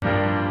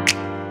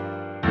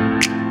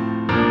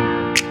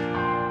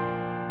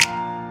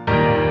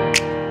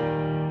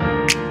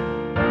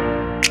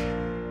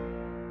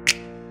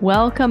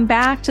Welcome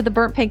back to the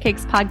Burnt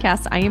Pancakes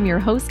podcast. I am your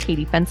host,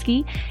 Katie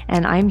Fensky,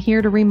 and I'm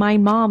here to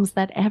remind moms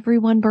that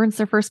everyone burns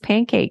their first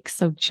pancake,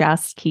 so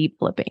just keep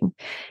flipping.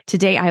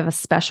 Today, I have a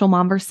special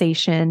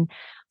conversation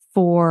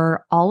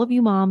for all of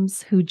you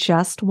moms who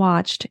just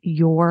watched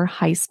your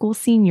high school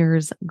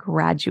seniors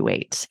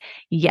graduate.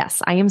 Yes,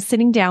 I am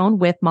sitting down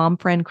with mom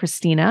friend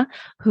Christina,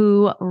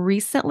 who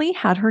recently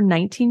had her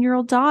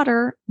 19-year-old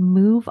daughter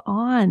move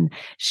on.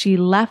 She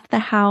left the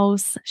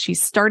house,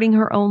 she's starting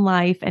her own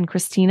life, and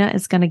Christina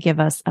is going to give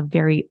us a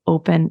very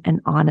open and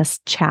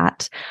honest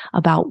chat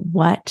about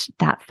what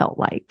that felt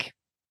like.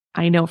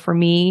 I know for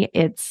me,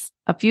 it's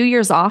a few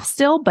years off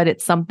still, but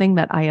it's something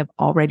that I have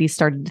already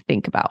started to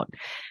think about.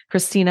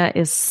 Christina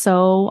is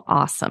so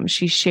awesome.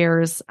 She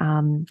shares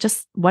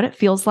just what it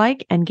feels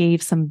like and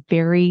gave some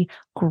very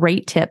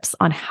great tips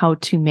on how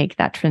to make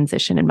that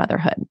transition in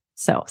motherhood.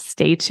 So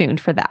stay tuned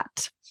for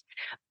that.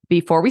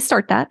 Before we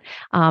start that,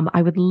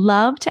 I would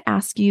love to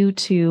ask you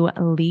to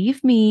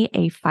leave me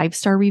a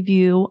 5-star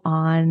review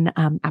on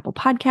Apple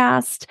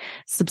Podcast,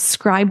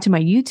 subscribe to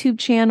my YouTube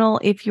channel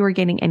if you are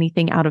getting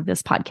anything out of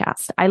this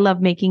podcast. I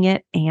love making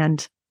it,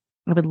 and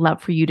I would love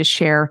for you to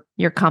share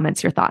your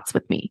comments, your thoughts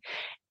with me.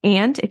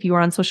 And if you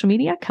are on social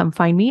media, come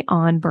find me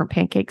on Burnt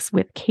Pancakes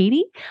with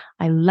Katie.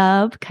 I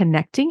love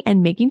connecting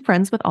and making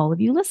friends with all of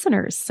you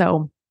listeners.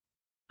 So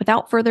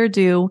without further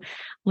ado,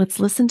 let's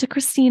listen to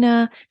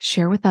Christina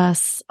share with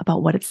us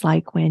about what it's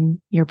like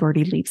when your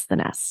birdie leaves the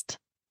nest.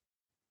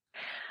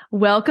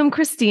 Welcome,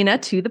 Christina,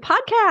 to the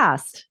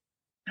podcast.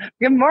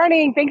 Good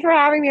morning. Thanks for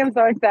having me. I'm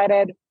so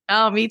excited.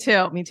 Oh, me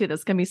too. Me too. This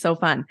is going to be so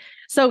fun.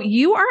 So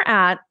you are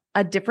at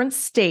a different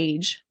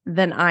stage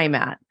than I'm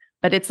at,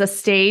 but it's a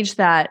stage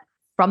that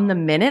from the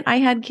minute I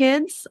had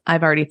kids,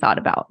 I've already thought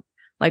about,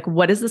 like,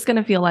 what is this going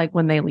to feel like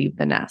when they leave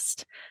the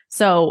nest?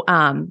 So,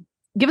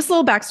 give us a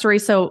little backstory.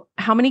 So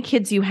how many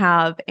kids you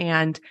have,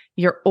 and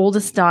your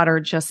oldest daughter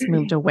just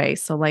moved away.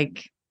 So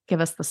like, give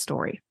us the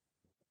story.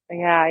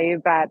 Yeah, you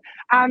bet.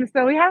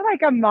 So we have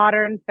like a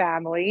modern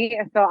family.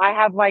 So I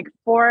have like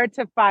 4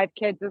 to 5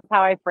 kids is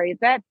how I phrase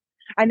it.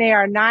 And they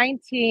are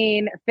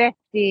 19,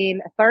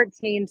 15,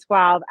 13,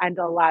 12, and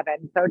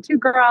 11. So 2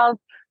 girls,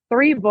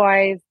 3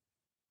 boys.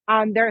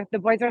 The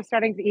boys are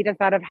starting to eat us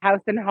out of house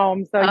and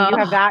home. So you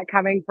have that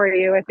coming for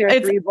you with your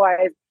 3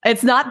 boys.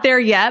 It's not there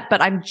yet, but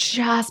I'm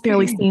just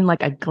barely seeing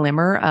like a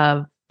glimmer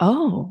of,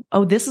 oh,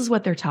 this is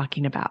what they're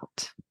talking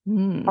about.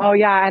 Oh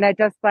yeah. And it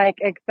just like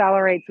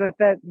accelerates with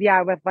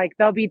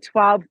they'll be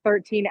 12,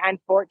 13, and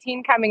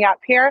 14 coming up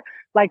here,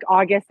 like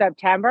August,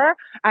 September.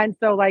 And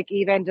so like,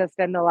 even just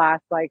in the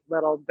last like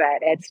little bit,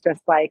 it's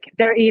just like,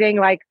 they're eating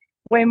like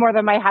way more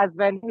than my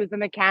husband, who's a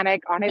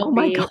mechanic, on his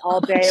feet all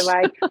day.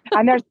 Like,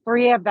 and there's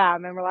 3 of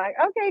them, and we're like,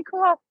 okay,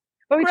 cool.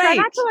 But we try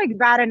not to like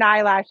bat an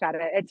eyelash at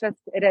it.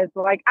 It is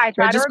like, I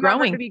try to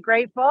remember to be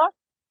grateful.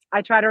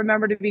 I try to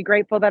remember to be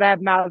grateful that I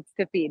have mouths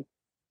to feed.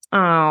 Oh,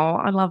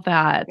 I love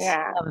that.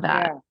 Yeah. Love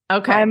that. Yeah.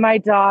 Okay. And my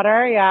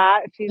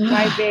daughter, she's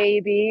my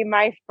baby,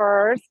 my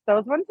first.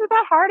 Those ones are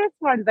the hardest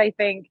ones, I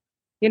think.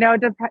 You know,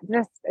 it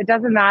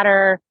doesn't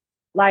matter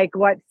like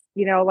what's,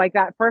 you know, like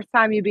that first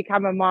time you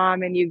become a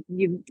mom and you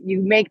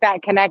make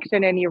that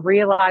connection and you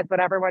realize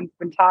what everyone's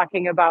been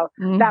talking about,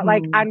 that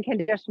like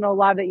unconditional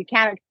love that you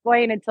can't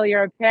explain until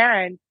you're a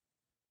parent.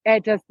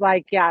 It just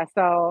like,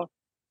 so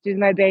she's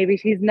my baby.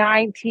 She's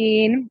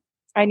 19.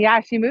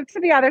 And she moved to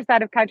the other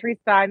side of country.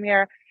 So I'm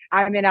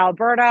in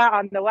Alberta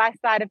on the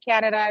west side of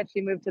Canada.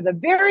 She moved to the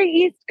very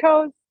east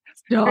coast,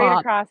 straight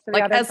across to the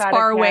like other as side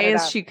far of away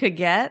Canada. as she could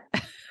get.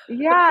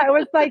 Yeah, it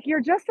was like,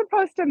 you're just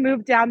supposed to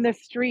move down the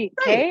street,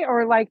 okay?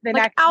 Or like the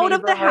next out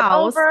of the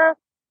house. Over.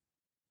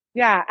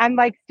 Yeah, and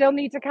like still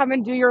need to come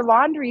and do your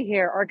laundry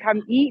here or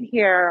come eat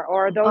here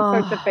or those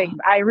sorts of things.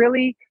 I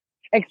really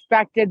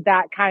expected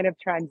that kind of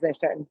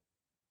transition.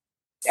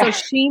 So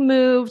she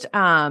moved,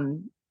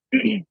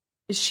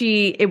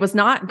 it was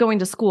not going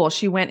to school.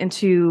 She went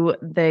into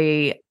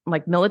the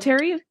like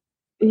military.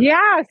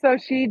 Yeah, so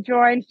she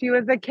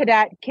was a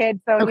cadet kid.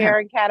 So here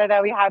in Canada,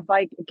 we have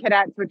like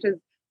cadets, which is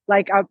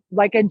like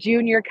a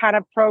junior kind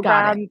of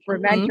program for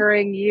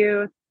mentoring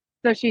youth.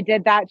 So she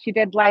did that. She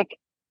did like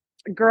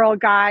Girl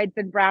Guides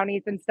and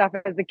brownies and stuff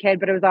as a kid,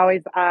 but it was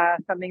always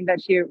something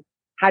that she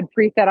had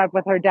pre-set up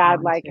with her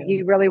dad. Like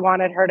he really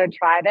wanted her to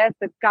try this.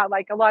 It's got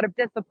like a lot of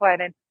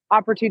discipline and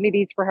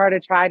opportunities for her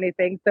to try new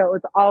things. So it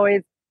was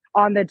always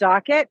on the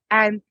docket.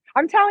 And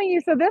I'm telling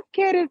you, so this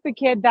kid is the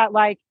kid that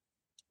like,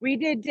 we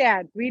did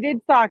dance, we did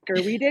soccer,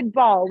 we did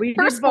ball, we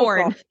did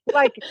football.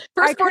 Like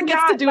firstborn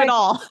gets to do it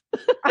all.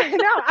 I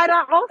know. And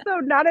also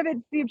none of it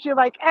seems to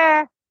like,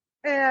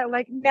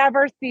 like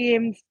never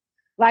seemed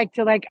like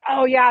to like,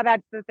 oh yeah,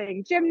 that's the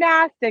thing.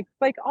 Gymnastics,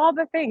 like all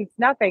the things,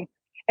 nothing.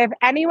 If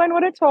anyone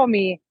would have told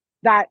me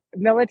that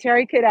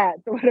military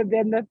cadets would have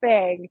been the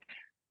thing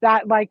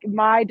that like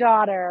my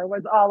daughter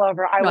was all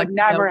over, I would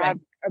never have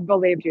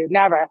believed you.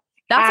 Never.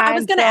 I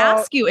was going to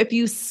ask you if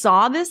you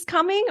saw this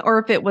coming or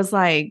if it was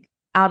like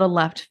out of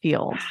left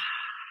field.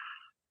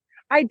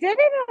 I did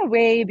it in a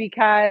way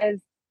because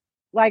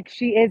like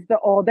she is the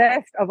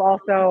oldest of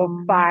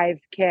also 5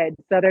 kids.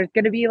 So there's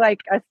going to be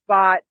like a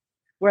spot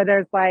where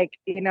there's like,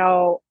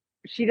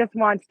 she just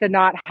wants to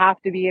not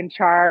have to be in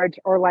charge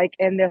or like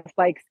in this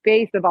like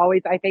space of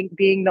always, I think,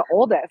 being the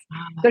oldest.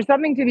 There's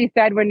something to be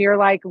said when you're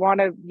like, want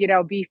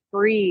to, be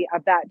free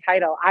of that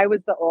title. I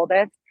was the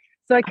oldest.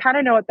 So I kind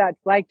of know what that's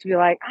like to be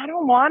like, I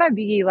don't want to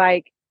be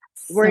like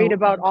worried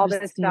about all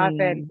this stuff.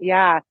 And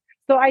yeah,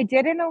 so I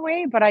did in a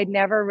way, but I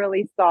never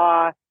really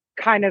saw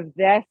kind of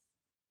this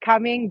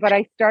coming. But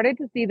I started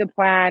to see the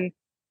plan.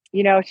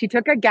 She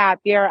took a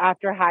gap year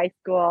after high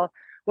school,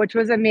 which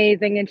was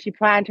amazing. And she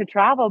planned to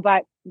travel,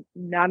 but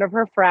none of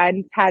her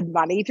friends had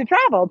money to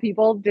travel.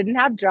 People didn't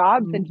have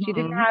jobs and she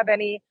didn't have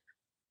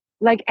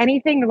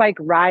anything like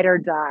ride or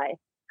die.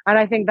 And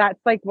I think that's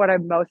like what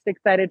I'm most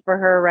excited for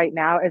her right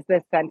now is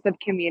this sense of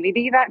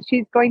community that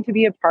she's going to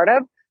be a part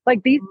of.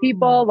 Like these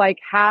people like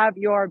have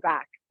your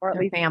back, or at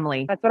least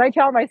family. That's what I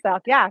tell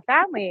myself. Yeah,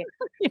 family.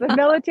 The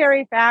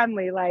military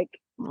family, like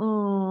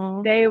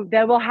they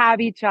will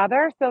have each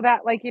other so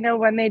that like,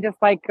 when they just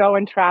like go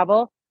and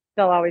travel,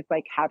 they'll always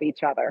like have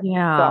each other.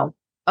 Yeah. So.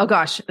 Oh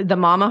gosh, the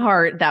mama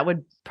heart, that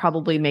would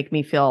probably make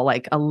me feel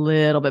like a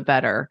little bit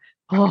better.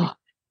 Oh.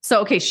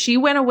 So, okay, she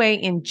went away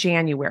in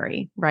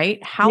January,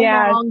 right? How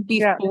long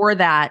before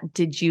that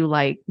did you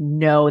like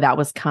know that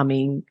was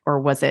coming, or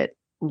was it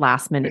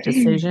last minute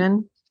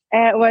decision?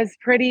 It was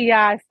pretty,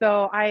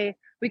 so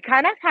we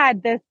kind of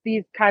had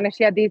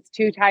she had these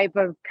two type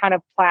of kind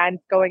of plans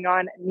going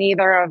on.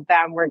 Neither of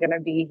them were going to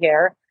be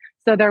here.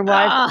 So there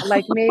was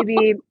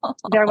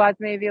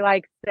maybe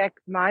like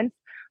 6 months,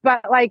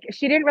 but like,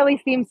 she didn't really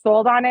seem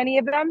sold on any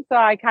of them. So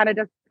I kind of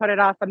just put it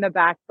off on the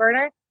back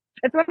burner.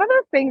 It's one of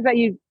those things that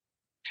you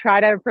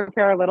try to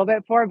prepare a little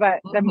bit for, but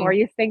the more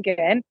you sink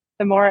in,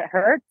 the more it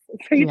hurts.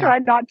 So you try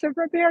not to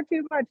prepare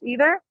too much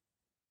either.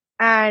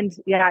 And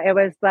it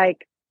was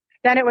like,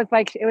 then it was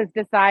like, it was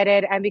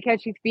decided. And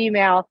because she's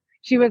female,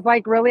 she was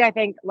like, really, I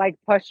think like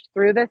pushed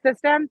through the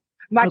system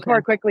much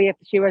more quickly. If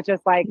she was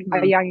just like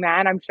a young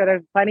man, I'm sure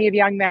there's plenty of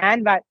young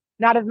men, but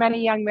not as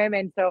many young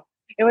women. So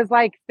it was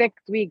like 6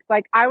 weeks.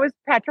 Like I was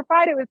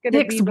petrified it was going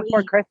to be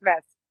before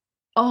Christmas.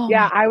 Oh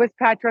yeah, I was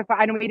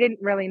petrified. And we didn't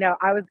really know.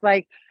 I was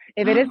like,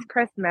 if it is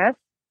Christmas,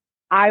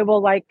 I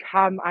will like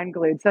come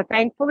unglued. So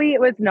thankfully it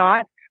was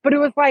not, but it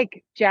was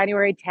like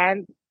January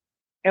 10th.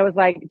 It was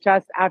like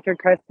just after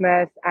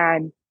Christmas.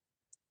 And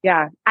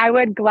yeah,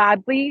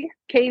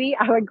 Katie,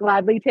 I would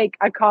gladly take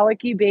a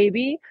colicky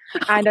baby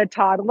and a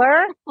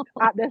toddler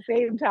at the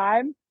same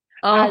time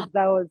as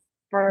those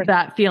first.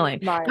 That feeling.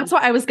 Months. That's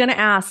why I was going to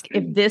ask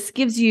if this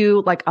gives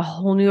you like a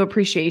whole new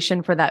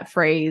appreciation for that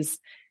phrase.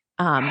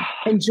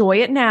 Enjoy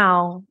it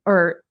now,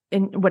 or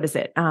what is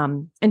it?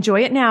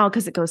 Enjoy it now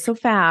because it goes so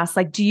fast.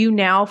 Like, do you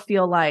now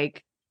feel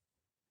like,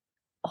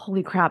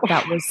 holy crap,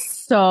 that was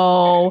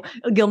so,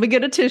 let me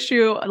get a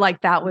tissue.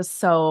 Like that was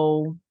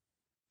so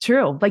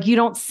true. Like you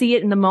don't see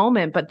it in the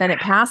moment, but then it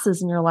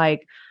passes and you're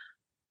like,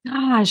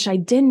 gosh, I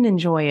didn't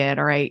enjoy it.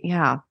 All right.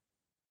 Yeah.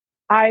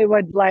 I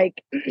would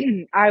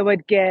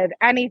give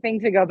anything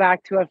to go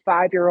back to a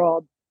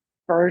 5-year-old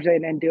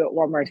version and do it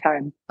one more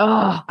time.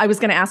 Oh, I was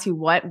going to ask you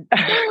what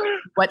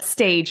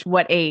stage,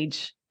 what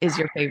age is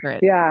your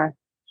favorite? Yeah.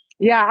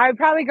 I'd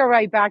probably go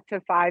right back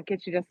to 5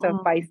 because she's just so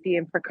feisty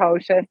and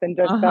precocious and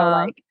just so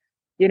like,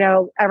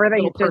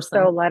 everything is just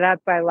so lit up.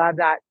 I love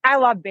that. I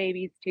love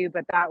babies too,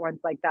 but that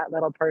one's like that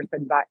little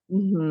person. But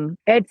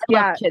it's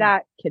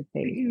that kid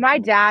baby. My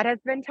dad has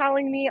been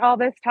telling me all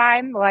this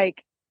time,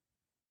 like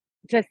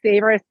to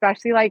savor,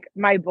 especially like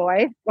my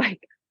boys,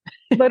 like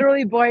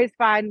literally boys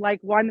find like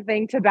one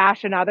thing to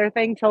bash another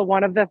thing till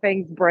one of the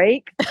things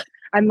breaks.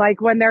 And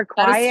like when they're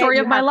quiet, that is story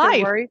of my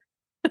life,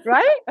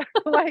 right?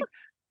 Like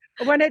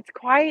when it's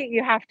quiet,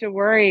 you have to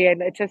worry.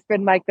 And it's just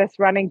been like this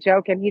running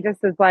joke. And he just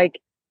is like,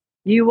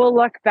 you will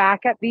look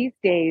back at these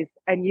days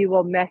and you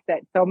will miss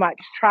it so much.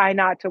 Try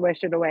not to wish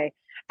it away.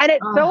 And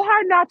it's so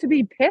hard not to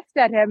be pissed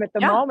at him at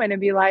the moment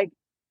and be like,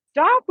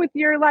 stop with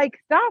your like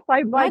stuff.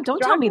 I'm like, don't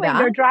tell me that.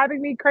 They're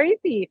driving me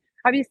crazy.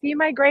 Have you seen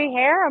my gray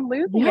hair? I'm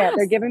losing it.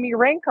 They're giving me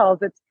wrinkles.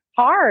 It's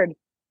hard.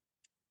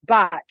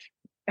 But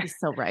he's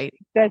so right.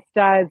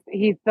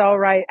 He's so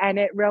right. And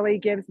it really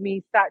gives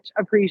me such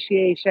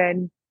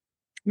appreciation.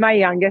 My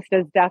youngest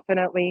is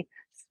definitely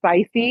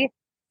spicy.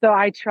 So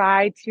I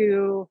try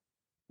to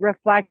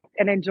reflect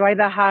and enjoy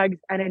the hugs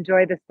and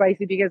enjoy the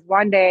spicy because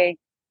one day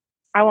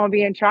I won't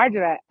be in charge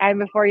of it. And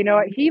before you know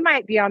it, he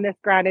might be on this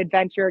grand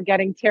adventure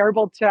getting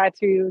terrible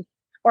tattoos,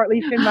 or at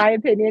least in my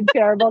opinion,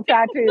 terrible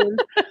tattoos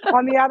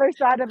on the other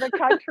side of the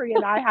country.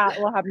 And I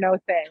will have no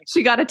say.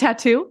 She got a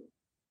tattoo?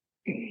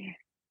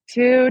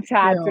 2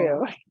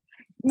 tattoos.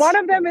 One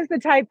of them is the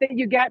type that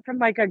you get from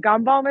like a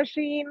gumball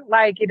machine.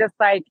 Like you just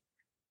like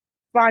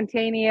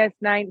spontaneous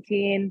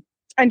 19.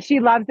 And she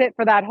loves it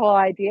for that whole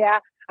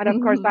idea. And of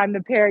course, I'm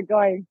the parent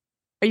going,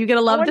 are you going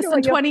to love this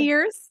in 20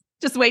 years?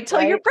 Just wait till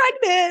you're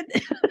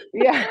pregnant.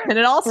 Yeah. And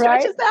it all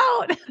stretches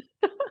out.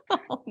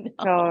 Oh, no.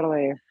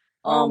 Totally.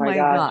 Oh my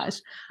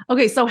gosh.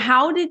 Okay. So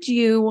how did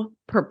you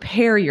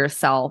prepare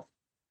yourself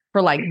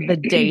for like the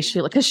day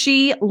because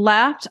she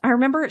left. I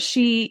remember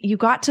you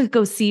got to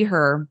go see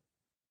her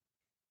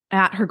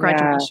at her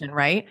graduation,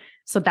 right?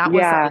 So that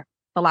was like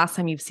the last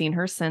time you've seen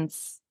her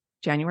since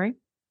January.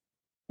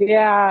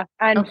 Yeah.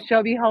 And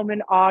she'll be home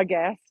in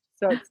August.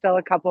 So it's still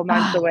a couple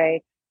months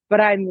away,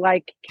 but I'm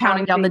like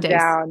counting down the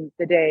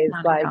days,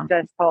 like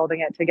just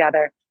holding it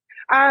together.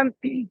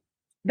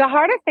 The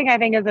hardest thing I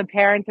think as a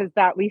parent is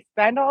that we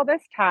spend all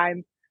this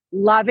time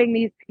loving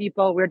these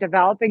people. We're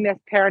developing this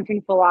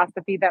parenting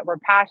philosophy that we're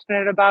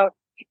passionate about,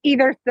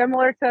 either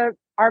similar to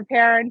our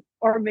parents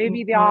or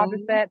maybe the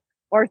opposite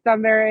or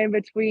somewhere in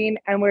between.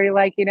 And we're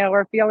like,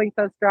 we're feeling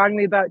so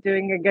strongly about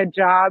doing a good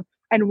job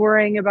and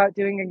worrying about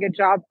doing a good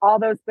job, all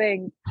those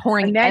things.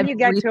 And then you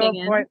get to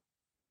a point,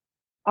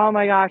 oh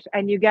my gosh,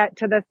 and you get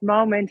to this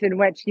moment in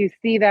which you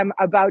see them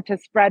about to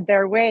spread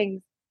their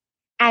wings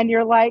and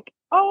you're like,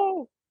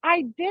 oh,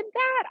 I did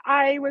that.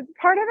 I was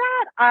part of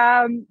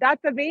that.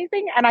 That's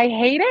amazing. And I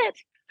hate it.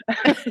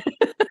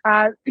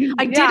 I did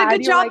a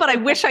good job, but I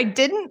wish I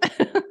didn't.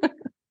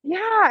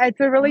 Yeah, it's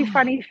a really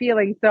funny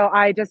feeling. So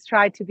I just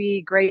try to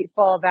be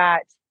grateful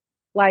that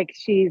like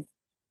she's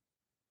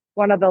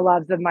one of the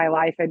loves of my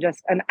life and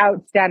just an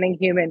outstanding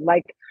human.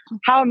 Like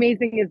how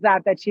amazing is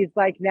that she's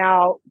like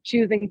now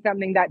choosing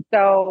something that's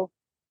so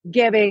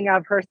giving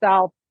of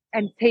herself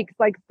and takes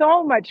like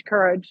so much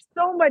courage,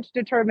 so much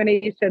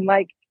determination.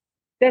 Like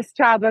this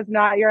child was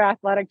not your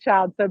athletic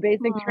child. So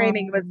basic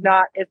training is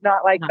not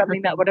like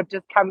something that would have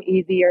just come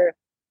easy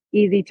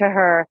to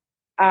her.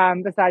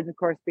 Besides of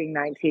course being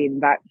 19,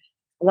 but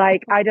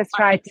like, I just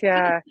try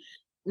to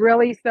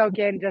really soak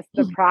in just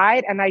the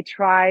pride. And I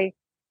try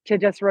to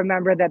just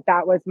remember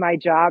that was my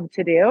job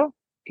to do.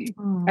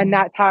 And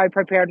that's how I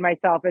prepared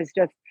myself, is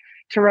just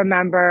to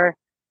remember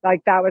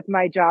like that was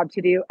my job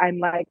to do. And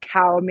like,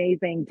 how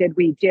amazing did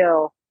we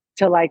do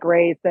to like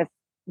raise this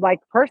like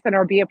person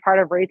or be a part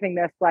of raising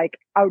this like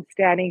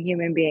outstanding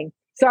human being.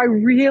 So I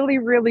really,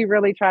 really,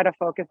 really try to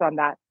focus on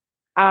that.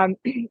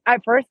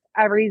 At first,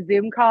 every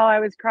Zoom call I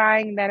was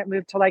crying, then it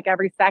moved to like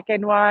every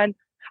second one.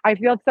 I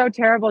feel so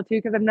terrible too,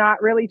 because I'm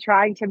not really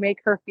trying to make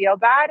her feel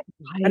bad.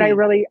 Right. And I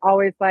really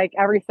always like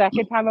every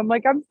second time I'm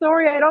like, I'm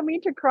sorry, I don't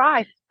mean to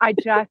cry. I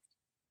just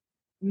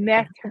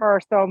miss her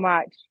so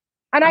much.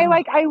 And I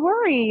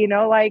worry,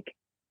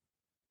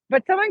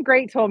 but someone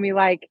great told me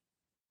like,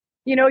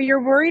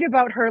 you're worried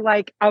about her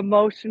like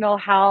emotional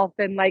health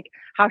and like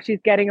how she's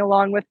getting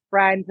along with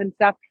friends and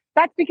stuff.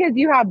 That's because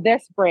you have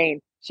this brain.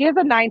 She has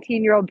a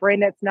 19-year-old brain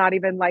that's not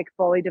even like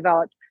fully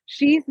developed.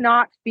 She's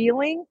not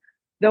feeling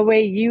the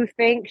way you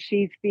think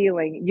she's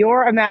feeling.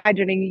 You're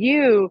imagining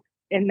you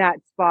in that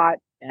spot.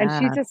 Yes. And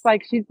she's just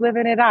like, she's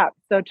living it up.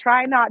 So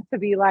try not to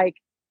be like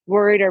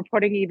worried or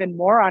putting even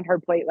more on her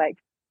plate. Like,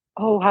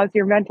 oh, how's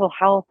your mental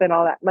health and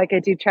all that? Like I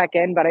do check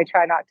in, but I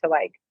try not to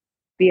like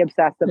be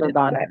obsessive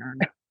about it.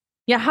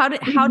 Yeah. How did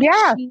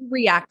she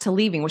react to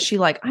leaving? Was she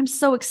like, I'm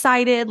so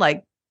excited,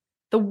 like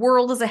the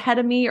world is ahead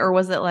of me? Or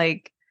was it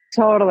like?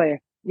 Totally.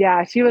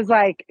 Yeah. She was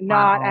like,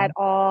 not at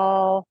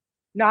all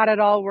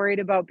worried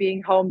about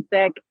being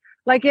homesick.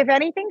 Like if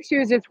anything, she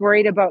was just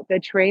worried about the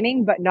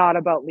training, but not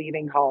about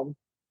leaving home.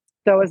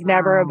 So it was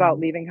never about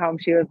leaving home.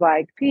 She was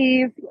like,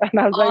 peace. And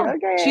I was like,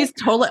 okay. She's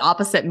totally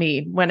opposite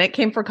me. When it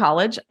came for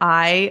college,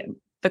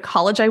 the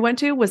college I went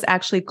to was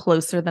actually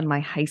closer than my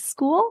high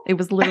school. It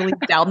was literally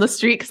down the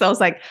street because I was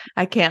like,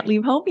 I can't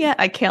leave home yet.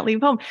 I can't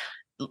leave home.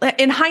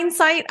 In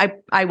hindsight,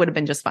 I would have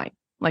been just fine.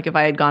 Like if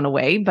I had gone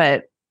away,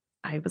 but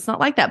I was not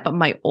like that. But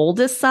my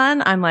oldest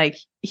son, I'm like,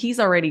 he's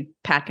already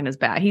packing his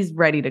bag. He's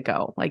ready to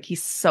go. Like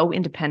he's so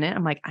independent.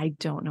 I'm like, I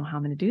don't know how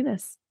I'm going to do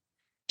this.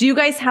 Do you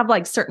guys have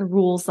like certain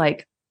rules?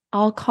 Like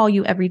I'll call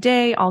you every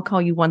day. I'll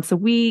call you once a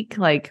week.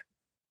 Like,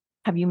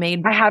 have you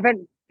made? I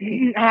haven't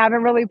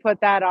really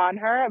put that on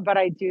her, but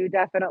I do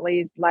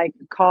definitely like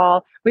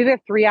call. We have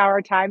a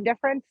 3-hour time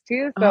difference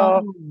too.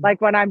 So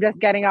like when I'm just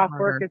getting off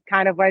work is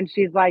kind of when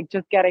she's like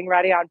just getting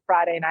ready on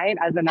Friday night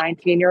as a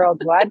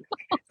 19-year-old would.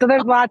 So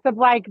there's lots of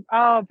like,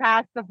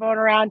 pass the phone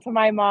around to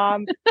my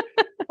mom.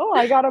 Oh,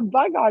 I got a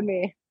bug on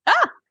me.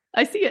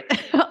 I see it.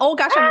 Oh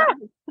gosh.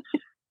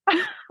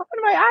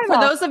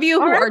 For those of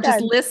you who are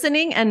just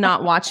listening and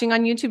not watching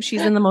on YouTube,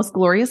 she's in the most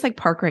glorious like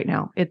park right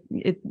now.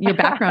 Your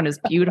background is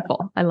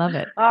beautiful. I love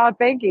it. Oh,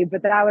 thank you.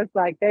 But that was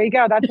like, there you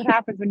go. That's what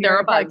happens when you're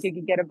in a park. You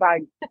can get a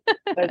bug.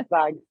 There's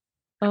bugs.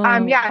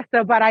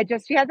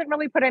 But she hasn't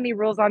really put any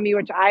rules on me,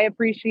 which I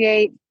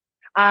appreciate.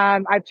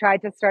 I've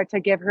tried to start to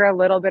give her a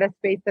little bit of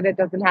space that it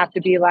doesn't have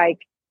to be like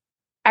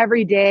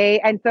every day.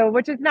 And so,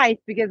 which is nice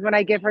because when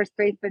I give her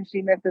space, then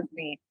she misses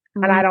me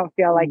and I don't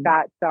feel like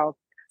that. So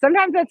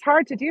sometimes it's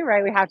hard to do,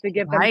 right? We have to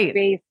give them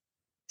space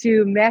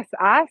to miss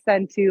us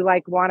and to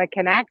like want to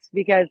connect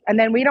and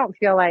then we don't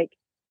feel like,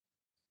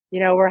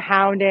 we're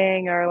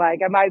hounding or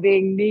like, am I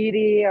being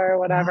needy or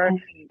whatever?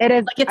 Right. It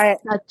is. Like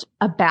it's such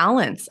a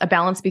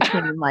balance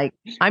between like,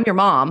 I'm your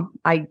mom,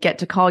 I get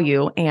to call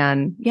you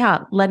and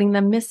letting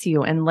them miss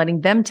you and letting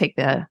them take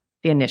the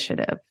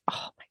initiative.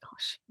 Oh my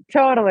gosh.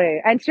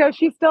 Totally. And so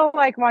she still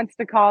like wants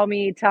to call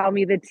me, tell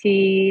me the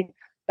tea.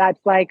 that's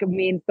like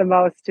means the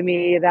most to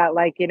me, that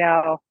like,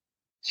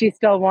 she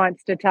still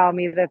wants to tell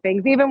me the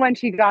things. Even when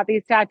she got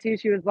these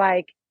tattoos, she was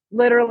like,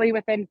 literally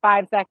within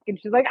 5 seconds,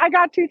 she's like, I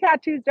got 2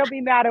 tattoos. Don't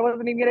be mad. I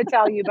wasn't even going to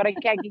tell you, but I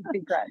can't keep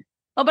secrets.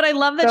 Oh, but I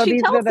love that So she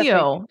these are tells the you.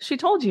 things, She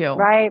told you.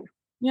 right?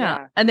 Yeah.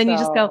 Yeah. And then you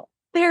just So go,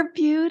 they're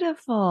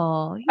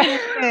beautiful.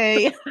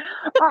 Yay.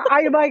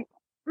 I'm like,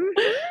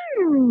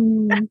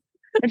 mm-hmm.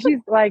 And she's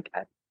like,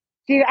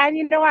 and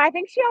you know what? I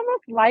think she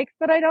almost likes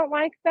that I don't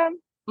like them.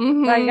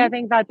 Like, I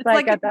think that's It's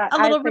like like at that. a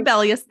I little think,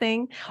 rebellious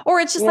thing. Or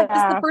it's just like, this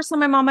is the yeah, first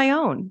time I'm on my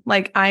own.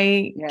 Like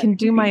I yeah, can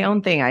do my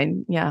own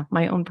thing.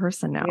 My own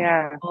person now.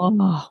 yeah,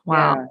 Oh,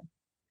 wow. yeah.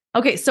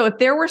 Okay. So if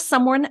there were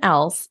someone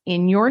else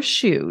in your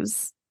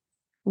shoes,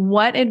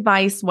 what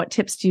advice, what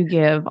tips do you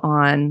give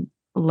on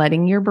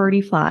letting your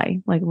birdie fly?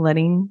 Like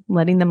letting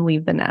them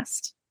leave the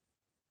nest?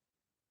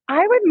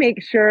 I would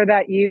make sure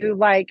that you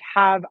like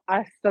have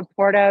a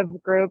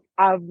supportive group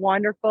of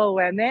wonderful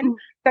women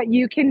that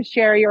you can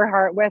share your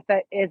heart with,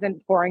 that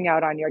isn't pouring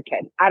out on your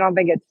kid. I don't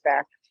think it's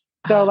fair.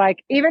 So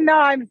like, even though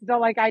I'm still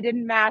like, I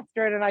didn't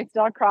master it and I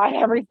still cry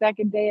every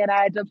second day and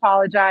I had to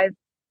apologize,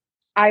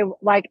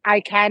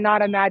 I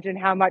cannot imagine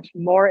how much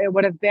more it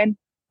would have been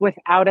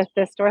without a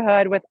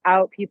sisterhood,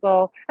 without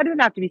people. It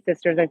doesn't have to be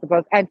sisters, I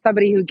suppose, and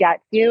somebody who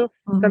gets you,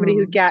 somebody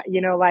who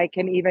like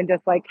can even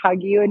just like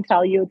hug you and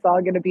tell you it's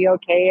all going to be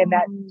okay, and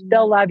that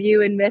they'll love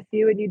you and miss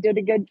you and you did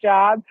a good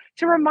job,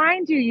 to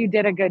remind you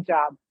did a good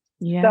job.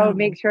 Yeah. So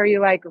make sure you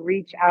like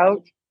reach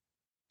out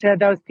to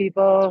those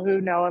people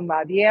who know and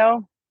love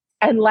you,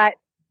 and let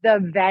the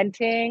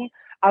venting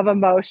of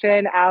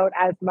emotion out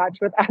as much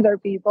with other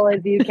people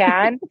as you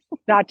can,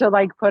 not to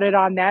like put it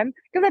on them.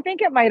 Because I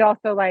think it might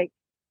also like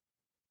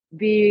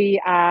be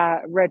a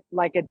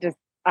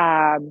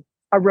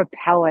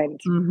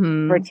repellent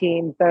for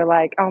teens. They're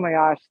like, oh my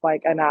gosh,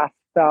 like enough.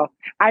 So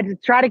I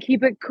just try to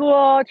keep it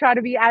cool, try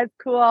to be as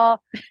cool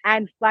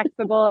and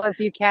flexible as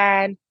you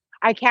can.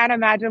 I can't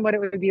imagine what it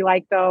would be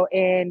like though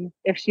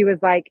if she was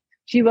like,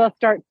 she will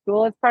start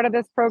school as part of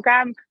this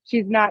program.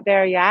 She's not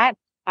there yet.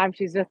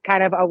 She's just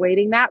kind of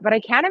awaiting that. But I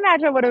can't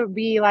imagine what it would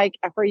be like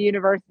for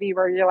university,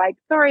 where you're like,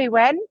 sorry,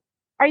 when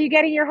are you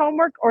getting your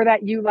homework? Or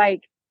that you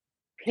like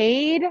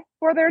paid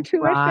for their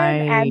tuition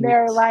and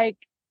they're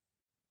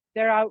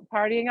out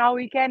partying all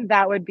weekend.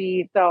 That would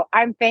be, so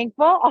I'm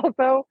thankful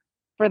also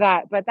for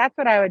that. But that's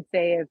what I would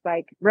say is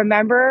like,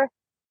 remember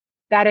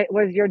that it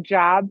was your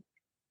job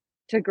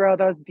to grow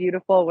those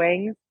beautiful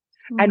wings.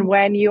 And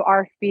when you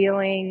are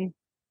feeling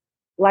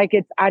like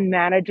it's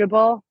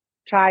unmanageable,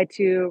 try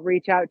to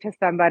reach out to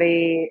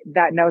somebody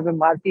that knows and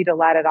loves you to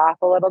let it off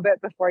a little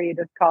bit before you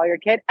just call your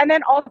kid. And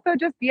then also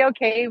just be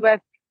okay with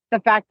the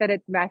fact that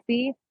it's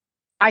messy.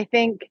 I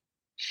think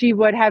she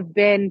would have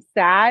been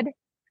sad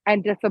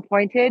and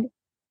disappointed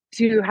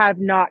to have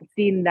not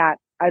seen that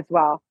as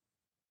well.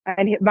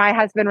 And my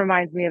husband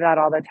reminds me of that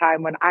all the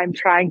time when I'm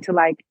trying to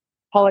like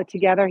pull it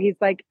together. He's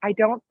like, I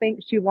don't think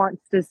she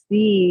wants to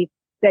see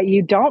that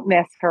you don't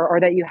miss her or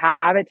that you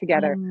have it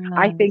together.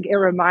 I think it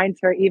reminds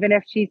her, even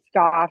if she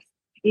scoffs,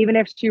 even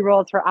if she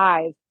rolls her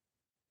eyes,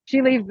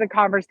 she leaves the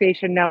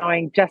conversation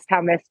knowing just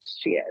how missed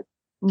she is.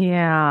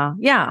 Yeah.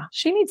 Yeah.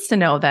 She needs to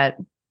know that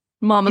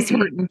Mama's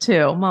hurting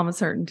too. Mama's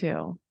hurting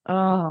too.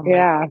 Oh,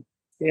 yeah.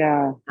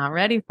 Yeah. Not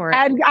ready for it.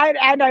 And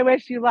I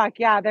wish you luck.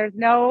 Yeah. There's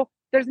no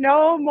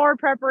more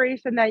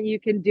preparation that you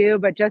can do,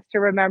 but just to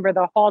remember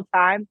the whole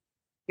time,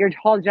 your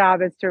whole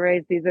job is to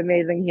raise these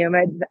amazing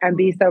humans and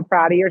be so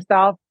proud of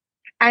yourself.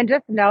 And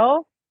just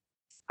know,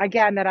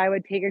 again, that I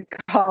would take a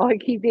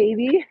colicky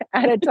baby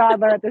and a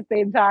toddler at the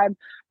same time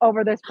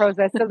over this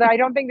process. So that I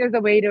don't think there's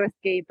a way to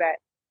escape it.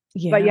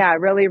 Yeah. But yeah,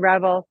 really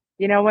revel.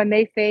 When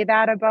they say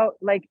that about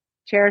like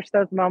cherish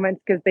those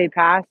moments because they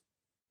pass,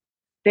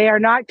 they are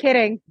not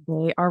kidding.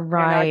 They are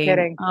right. They're not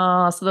kidding.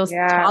 Oh, so those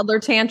toddler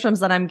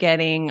tantrums that I'm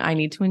getting, I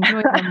need to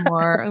enjoy them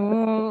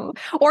more.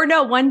 Or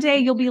no, one day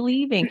you'll be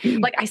leaving.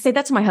 Like I say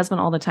that to my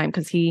husband all the time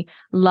because he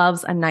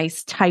loves a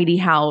nice, tidy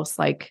house.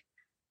 Like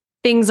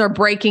things are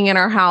breaking in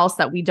our house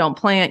that we don't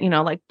plan,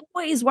 like,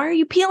 boys, why are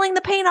you peeling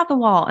the paint off the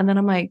wall? And then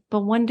I'm like,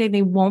 but one day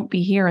they won't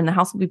be here and the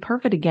house will be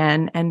perfect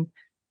again and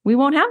we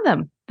won't have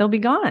them. They'll be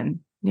gone.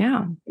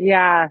 Yeah.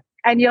 Yeah.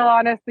 And you'll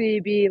honestly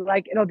be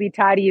like, it'll be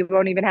tidy. You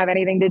won't even have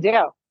anything to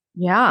do.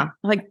 Yeah.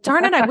 Like,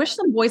 darn it. I wish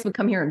some boys would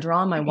come here and draw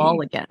on my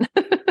wall again.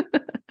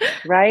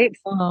 Right?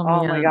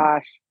 Oh my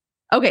gosh.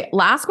 Okay.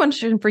 Last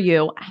question for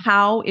you.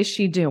 How is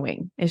she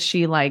doing? Is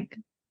she like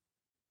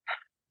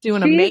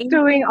doing amazing?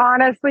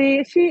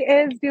 She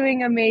is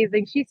doing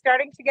amazing. She's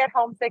starting to get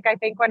homesick, I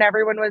think, when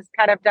everyone was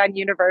kind of done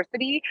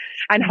university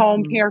and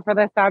home here for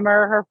the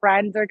summer. Her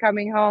friends are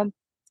coming home.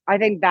 I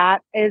think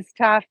that is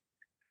tough.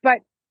 But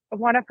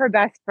one of her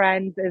best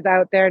friends is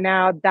out there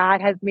now.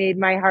 That has made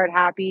my heart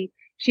happy.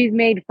 She's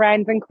made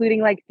friends,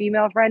 including like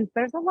female friends.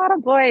 There's a lot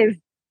of boys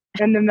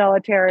in the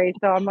military.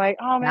 So I'm like,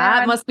 oh man.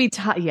 That must be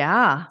tough.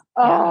 Yeah.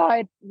 Oh,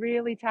 it's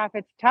really tough.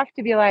 It's tough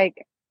to be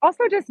like,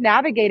 also just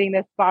navigating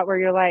this spot where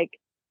you're like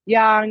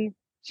young.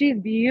 She's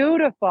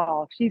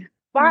beautiful. She's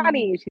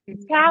funny.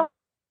 She's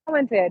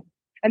talented.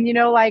 And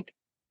like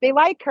they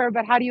like her,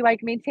 but how do you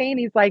like maintain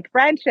these like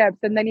friendships?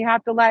 And then you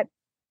have to let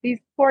these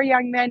poor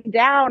young men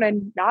down,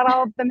 and not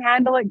all of them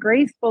handle it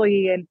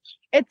gracefully. And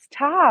it's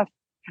tough.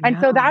 And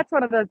Yeah. so that's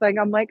one of those things.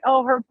 I'm like,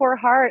 oh, her poor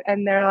heart.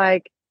 And they're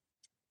like,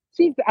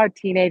 she's a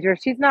teenager.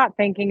 She's not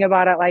thinking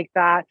about it like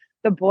that.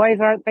 The boys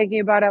aren't thinking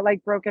about it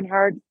like broken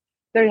hearts.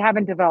 They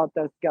haven't developed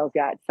those skills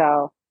yet.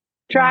 So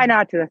try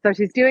not to. So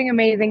she's doing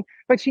amazing,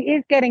 but she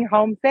is getting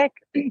homesick.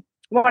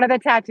 One of the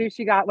tattoos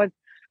she got was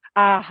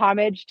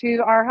homage to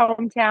our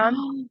hometown.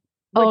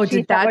 Oh,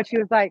 she thought what she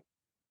was like.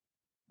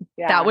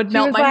 Yeah, that would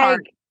melt my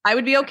heart. I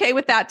would be okay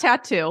with that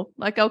tattoo.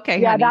 Like, okay,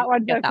 yeah, honey, that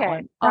one's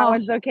okay. That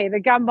one's okay. The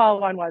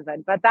gumball one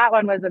wasn't, but that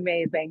one was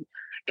amazing.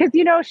 Because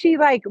she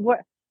like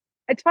what?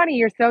 It's funny.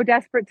 You're so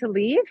desperate to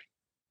leave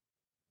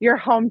your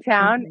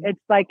hometown.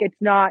 It's like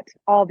it's not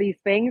all these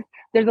things.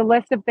 There's a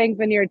list of things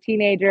when you're a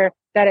teenager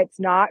that it's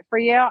not for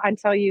you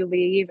until you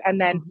leave,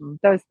 and then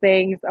those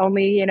things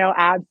only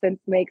absence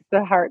makes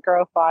the heart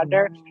grow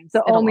fonder.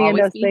 So it'll only in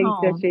those things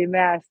does she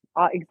miss.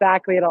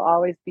 Exactly, it'll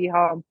always be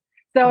home.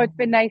 So it's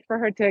been nice for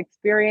her to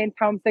experience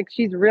homesick.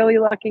 She's really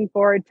looking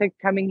forward to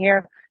coming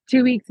here.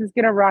 2 weeks is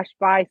going to rush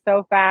by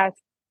so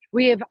fast.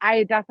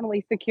 I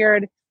definitely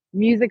secured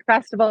music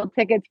festival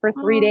tickets for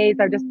 3 days.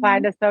 I've just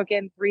planned to soak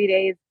in 3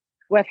 days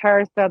with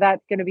her. So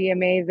that's going to be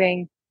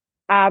amazing.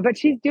 But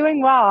she's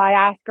doing well. I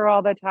ask her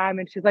all the time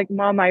and she's like,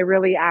 Mom, I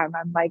really am.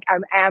 I'm like,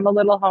 I am a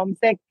little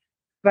homesick,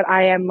 but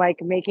I am like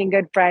making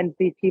good friends.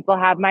 These people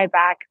have my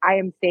back. I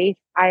am safe.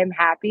 I am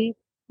happy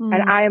and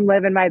I am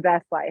living my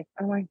best life.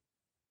 I'm like,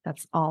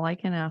 that's all I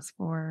can ask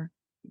for.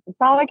 That's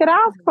all I could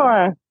ask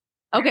for.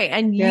 Okay.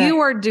 And you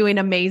are doing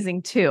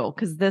amazing too,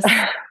 because this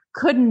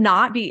could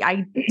not be,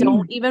 I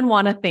don't even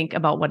want to think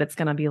about what it's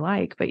going to be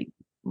like, but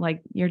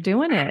like you're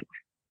doing it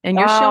and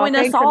you're showing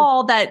us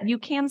all that you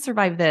can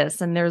survive this.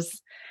 And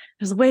there's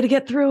a way to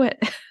get through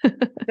it.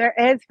 There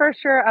is for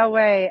sure a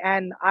way.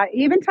 And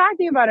even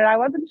talking about it, I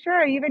wasn't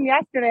sure. Even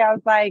yesterday, I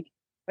was like,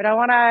 but I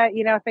want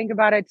to, think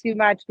about it too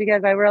much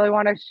because I really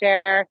want to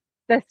share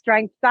the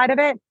strength side of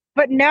it.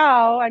 But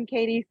no, and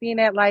Katie's seen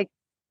it, like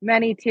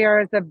many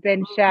tears have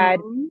been shed,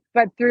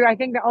 but I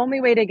think the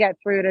only way to get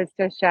through it is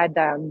to shed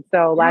them.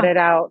 So let it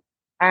out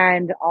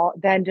and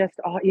then just,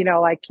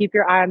 like keep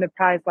your eye on the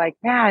prize. Like,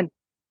 man,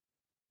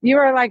 you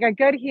are like a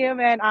good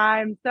human.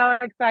 I'm so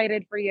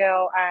excited for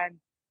you. And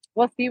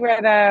we'll see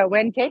where the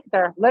wind takes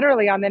her,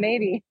 literally on the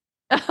Navy.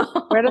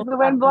 Where does the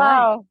wind blow?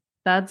 Right.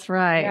 That's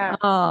right.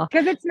 Yeah.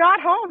 Because it's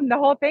not home. The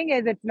whole thing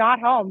is it's not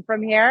home.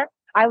 From here,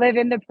 I live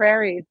in the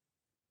prairies.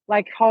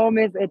 Like home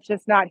it's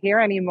just not here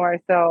anymore.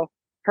 So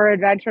her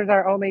adventures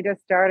are only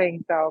just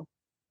starting. So,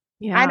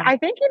 and I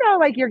think,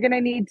 like you're going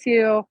to need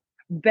to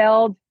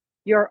build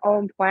your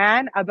own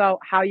plan about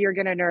how you're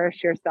going to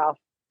nourish yourself.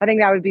 I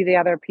think that would be the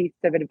other piece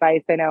of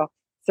advice. I know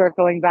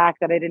circling back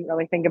that I didn't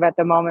really think of at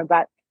the moment,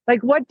 but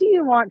like, what do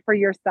you want for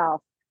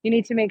yourself? You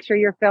need to make sure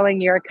you're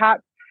filling your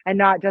cup and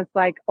not just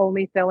like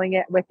only filling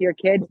it with your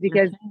kids,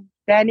 because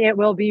then it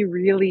will be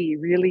really,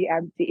 really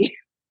empty.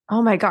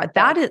 Oh my God.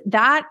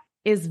 That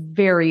is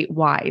very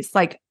wise.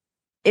 Like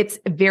it's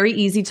very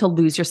easy to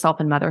lose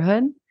yourself in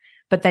motherhood,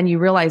 but then you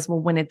realize,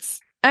 well, it's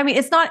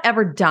not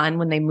ever done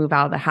when they move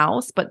out of the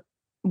house, but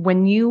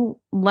when you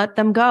let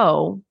them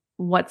go,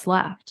 what's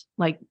left?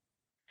 Like,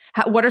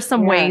 what are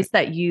some ways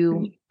that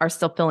you are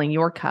still filling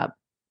your cup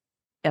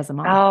as a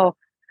mom? Oh,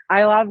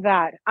 I love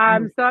that.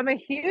 So I'm a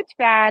huge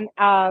fan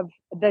of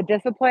the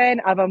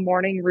discipline of a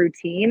morning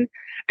routine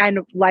and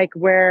like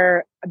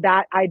where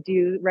that I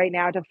do right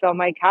now to fill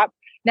my cup.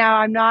 Now,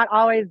 I'm not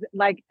always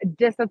like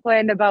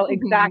disciplined about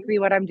exactly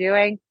what I'm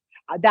doing,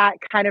 that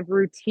kind of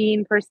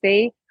routine per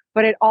se,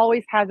 but it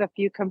always has a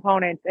few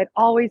components. It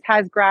always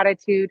has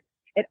gratitude.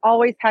 It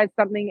always has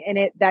something in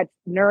it that's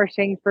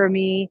nourishing for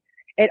me.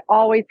 It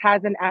always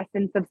has an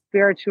essence of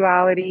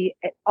spirituality.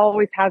 It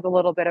always has a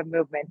little bit of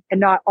movement, and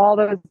not all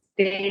those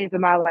days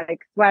am I like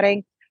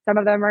sweating. Some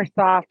of them are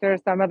softer.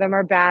 Some of them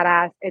are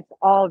badass. It's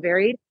all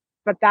varied,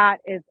 but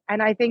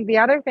and I think the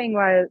other thing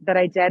that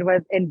I did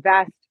was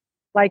invest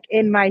like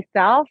in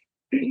myself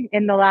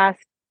in the last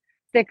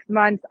 6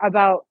 months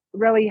about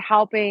really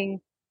helping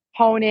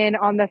hone in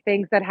on the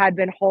things that had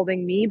been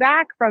holding me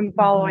back from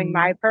following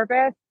my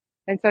purpose.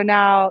 And so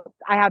now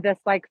I have this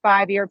like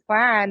 5-year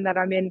plan that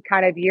I'm in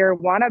kind of year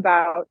 1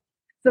 about,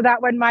 so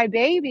that when my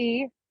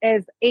baby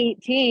is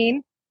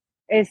 18,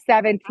 is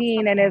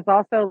 17, and is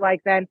also like,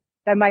 then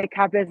my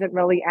cup isn't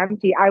really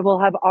empty. I will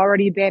have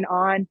already been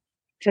on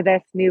to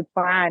this new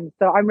plan.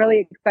 So I'm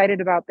really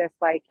excited about this.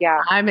 Like,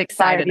 I'm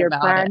excited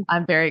about plan. It.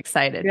 I'm very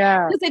excited.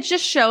 Yeah. Because it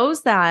just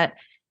shows that,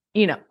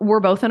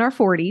 we're both in our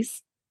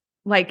 40s.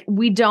 Like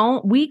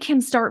we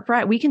can start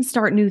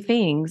new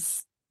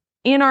things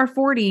in our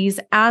 40s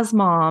as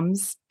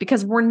moms,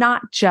 because we're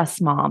not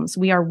just moms.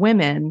 We are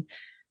women,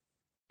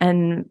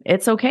 and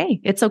it's okay.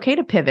 It's okay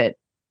to pivot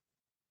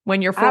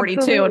when you're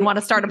 42 and want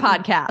to start a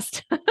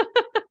podcast.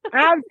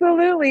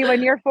 Absolutely.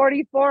 When you're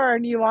 44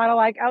 and you want to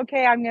like,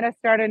 okay, I'm going to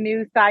start a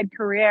new side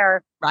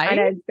career. Right.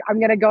 And I'm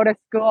going to go to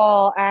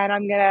school and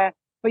I'm going to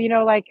but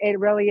like it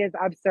really is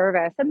of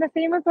service. And the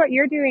same with what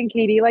you're doing,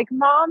 Katie. Like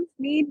moms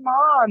need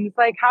moms.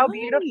 Like how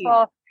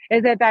beautiful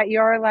is it that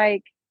you're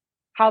like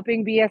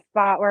helping be a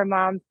spot where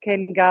moms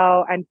can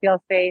go and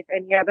feel safe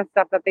and hear the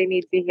stuff that they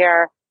need to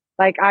hear.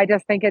 Like, I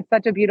just think it's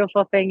such a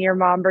beautiful thing, your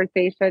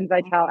Momversations.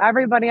 I tell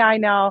everybody I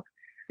know,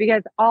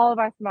 because all of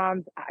us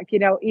moms,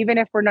 even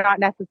if we're not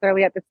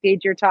necessarily at the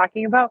stage you're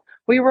talking about,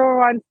 we were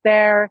once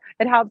there.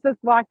 It helps us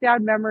walk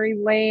down memory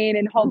lane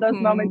and hold those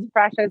moments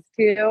precious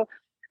too.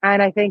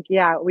 And I think,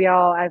 we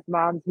all as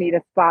moms need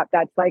a spot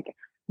that's like,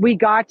 we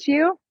got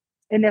you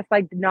in this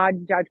like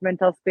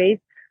non-judgmental space,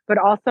 but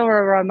also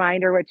a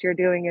reminder what you're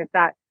doing is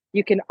that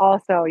you can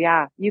also,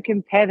 you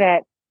can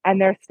pivot,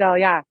 and there's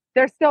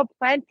still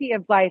plenty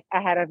of life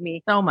ahead of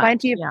me. So much,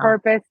 plenty of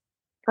purpose,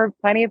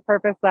 plenty of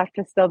purpose left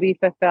to still be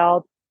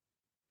fulfilled.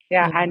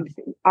 And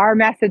our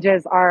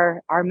messages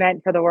are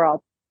meant for the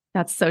world.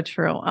 That's so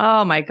true.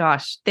 Oh my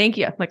gosh. Thank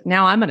you. Like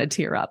now I'm going to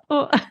tear up.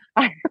 Oh.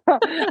 I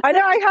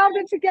know I held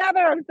it together.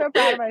 I'm so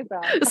proud of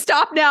myself.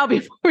 Stop now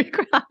before we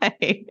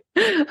cry.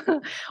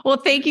 Well,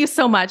 thank you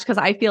so much. Cause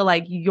I feel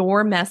like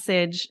your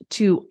message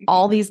to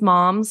all these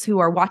moms who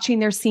are watching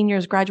their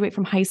seniors graduate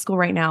from high school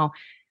right now,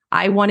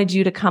 I wanted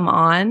you to come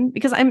on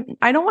because I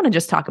don't want to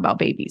just talk about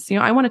babies.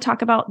 I want to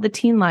talk about the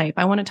teen life.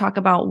 I want to talk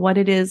about what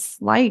it is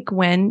like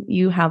when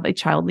you have a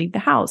child leave the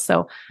house.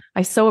 So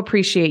I so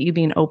appreciate you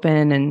being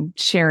open and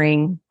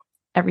sharing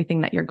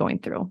everything that you're going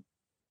through.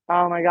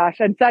 Oh my gosh.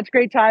 And such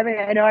great timing.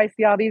 I know I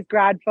see all these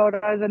grad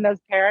photos and those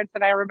parents,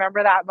 and I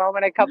remember that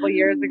moment a couple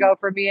years ago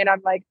for me. And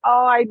I'm like,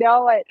 oh, I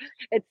know it.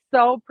 It's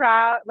so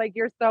proud. Like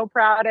you're so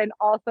proud. And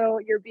also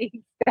you're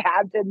being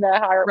stabbed in the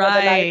heart.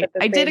 Right.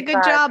 I did a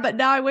good job, but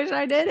now I wish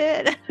I did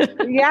it.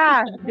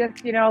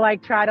 Just,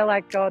 like try to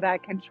let go of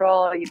that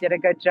control. You did a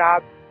good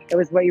job. It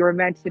was what you were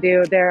meant to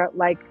do. They're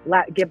like,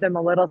 give them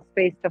a little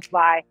space to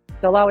fly.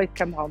 They'll always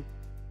come home.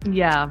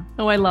 Yeah.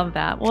 Oh, I love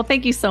that. Well,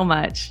 thank you so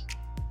much.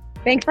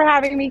 Thanks for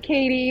having me,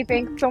 Katie.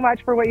 Thanks so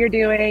much for what you're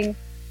doing.